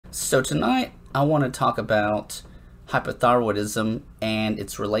So tonight I want to talk about hypothyroidism and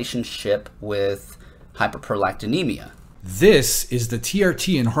its relationship with hyperprolactinemia. This is the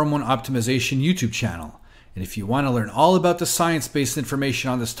TRT and Hormone Optimization YouTube channel. And if you want to learn all about the science-based information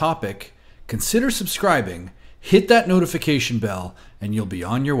on this topic, consider subscribing, hit that notification bell, and you'll be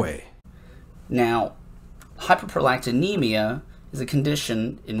on your way. Now, hyperprolactinemia is a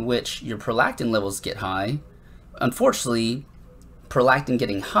condition in which your prolactin levels get high. Unfortunately, prolactin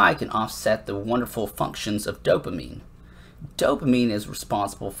getting high can offset the wonderful functions of dopamine. Dopamine is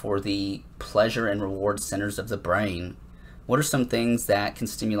responsible for the pleasure and reward centers of the brain. What are some things that can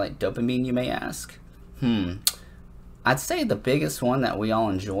stimulate dopamine, you may ask? I'd say the biggest one that we all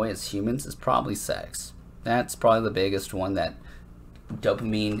enjoy as humans is probably sex. That's probably the biggest one that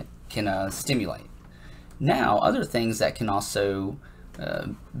dopamine can stimulate. Now, other things that can also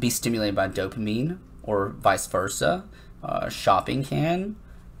be stimulated by dopamine, or vice versa, shopping can,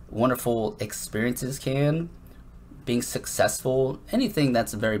 wonderful experiences can, being successful, anything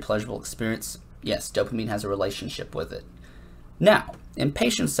that's a very pleasurable experience, yes, dopamine has a relationship with it. Now, in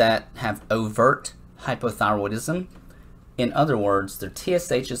patients that have overt hypothyroidism, in other words, their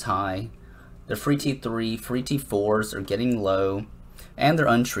TSH is high, their free T3, free T4s are getting low, and they're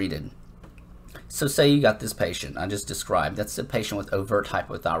untreated. So say you got this patient I just described, that's a patient with overt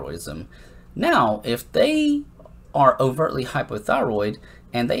hypothyroidism. Now, if they are overtly hypothyroid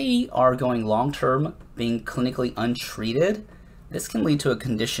and they are going long-term being clinically untreated, this can lead to a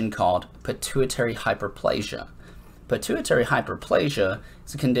condition called pituitary hyperplasia. Pituitary hyperplasia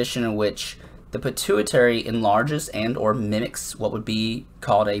is a condition in which the pituitary enlarges and or mimics what would be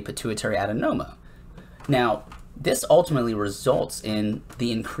called a pituitary adenoma. Now, this ultimately results in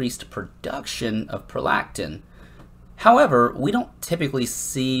the increased production of prolactin. However, we don't typically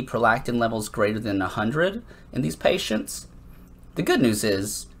see prolactin levels greater than 100 in these patients. The good news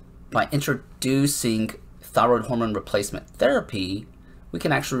is, by introducing thyroid hormone replacement therapy, we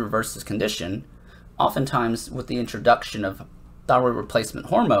can actually reverse this condition. Oftentimes, with the introduction of thyroid replacement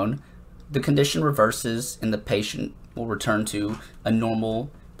hormone, the condition reverses and the patient will return to a normal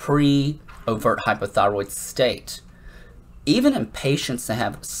pre-overt hypothyroid state. Even in patients that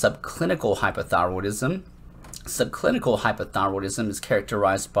have subclinical hypothyroidism, subclinical hypothyroidism is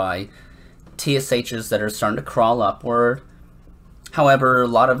characterized by TSHs that are starting to crawl upward. However, a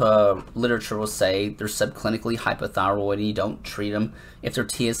lot of literature will say they're subclinically hypothyroid and you don't treat them if their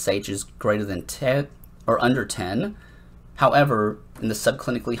TSH is greater than 10 or under 10. However, in the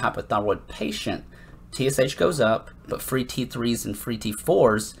subclinically hypothyroid patient, TSH goes up, but free T3s and free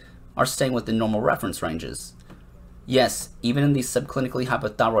T4s are staying within normal reference ranges. Yes, even in these subclinically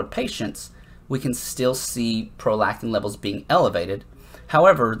hypothyroid patients, we can still see prolactin levels being elevated.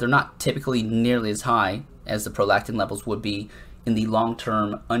 However, they're not typically nearly as high as the prolactin levels would be in the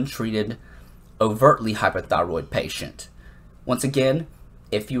long-term untreated overtly hypothyroid patient. Once again,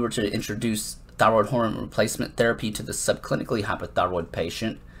 if you were to introduce thyroid hormone replacement therapy to the subclinically hypothyroid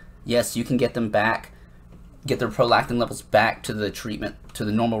patient, yes, you can get them back, get their prolactin levels back to the treatment, to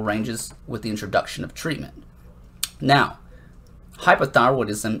the normal ranges with the introduction of treatment. Now,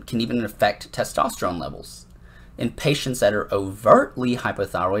 hypothyroidism can even affect testosterone levels. In patients that are overtly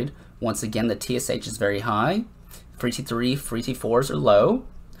hypothyroid, once again, the TSH is very high, free T3, free T4s are low,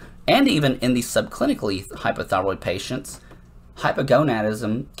 and even in the subclinically hypothyroid patients,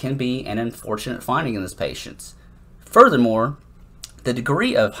 hypogonadism can be an unfortunate finding in these patients. Furthermore, the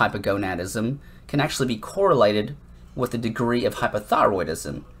degree of hypogonadism can actually be correlated with the degree of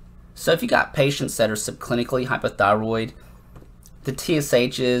hypothyroidism. So if you got patients that are subclinically hypothyroid, the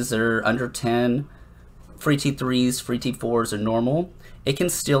TSHs are under 10, free T3s, free T4s are normal, it can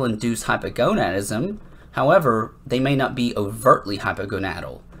still induce hypogonadism. However, they may not be overtly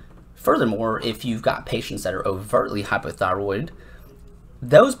hypogonadal. Furthermore, if you've got patients that are overtly hypothyroid,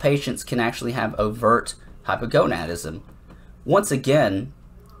 those patients can actually have overt hypogonadism. Once again,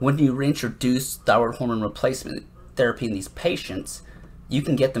 when you reintroduce thyroid hormone replacement therapy in these patients, you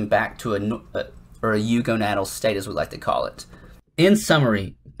can get them back to a eugonadal state, as we like to call it. In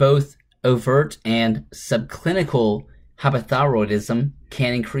summary, both overt and subclinical hypothyroidism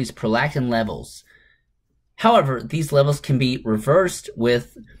can increase prolactin levels. However, these levels can be reversed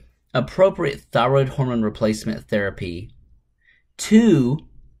with appropriate thyroid hormone replacement therapy. 2,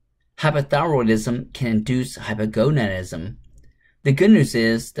 hypothyroidism can induce hypogonadism. The good news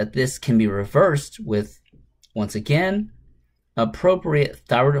is that this can be reversed with, once again, appropriate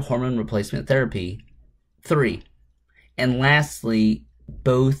thyroid hormone replacement therapy. 3, and lastly,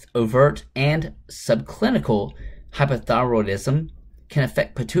 both overt and subclinical hypothyroidism can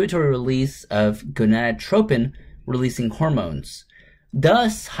affect pituitary release of gonadotropin releasing hormones.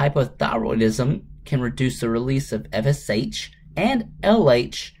 Thus, hypothyroidism can reduce the release of FSH and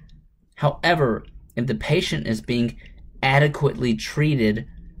LH. However, if the patient is being adequately treated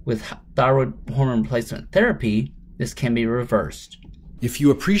with thyroid hormone replacement therapy, this can be reversed. If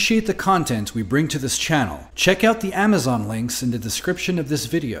you appreciate the content we bring to this channel, check out the Amazon links in the description of this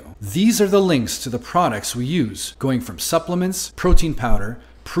video. These are the links to the products we use, going from supplements, protein powder,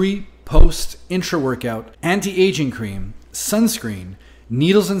 pre, post, intra-workout, anti-aging cream, sunscreen,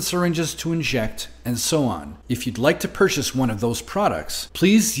 needles and syringes to inject, and so on. If you'd like to purchase one of those products,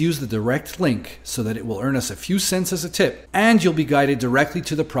 please use the direct link so that it will earn us a few cents as a tip, and you'll be guided directly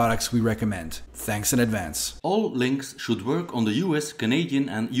to the products we recommend. Thanks in advance. All links should work on the US, Canadian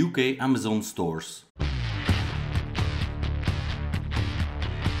and UK Amazon stores.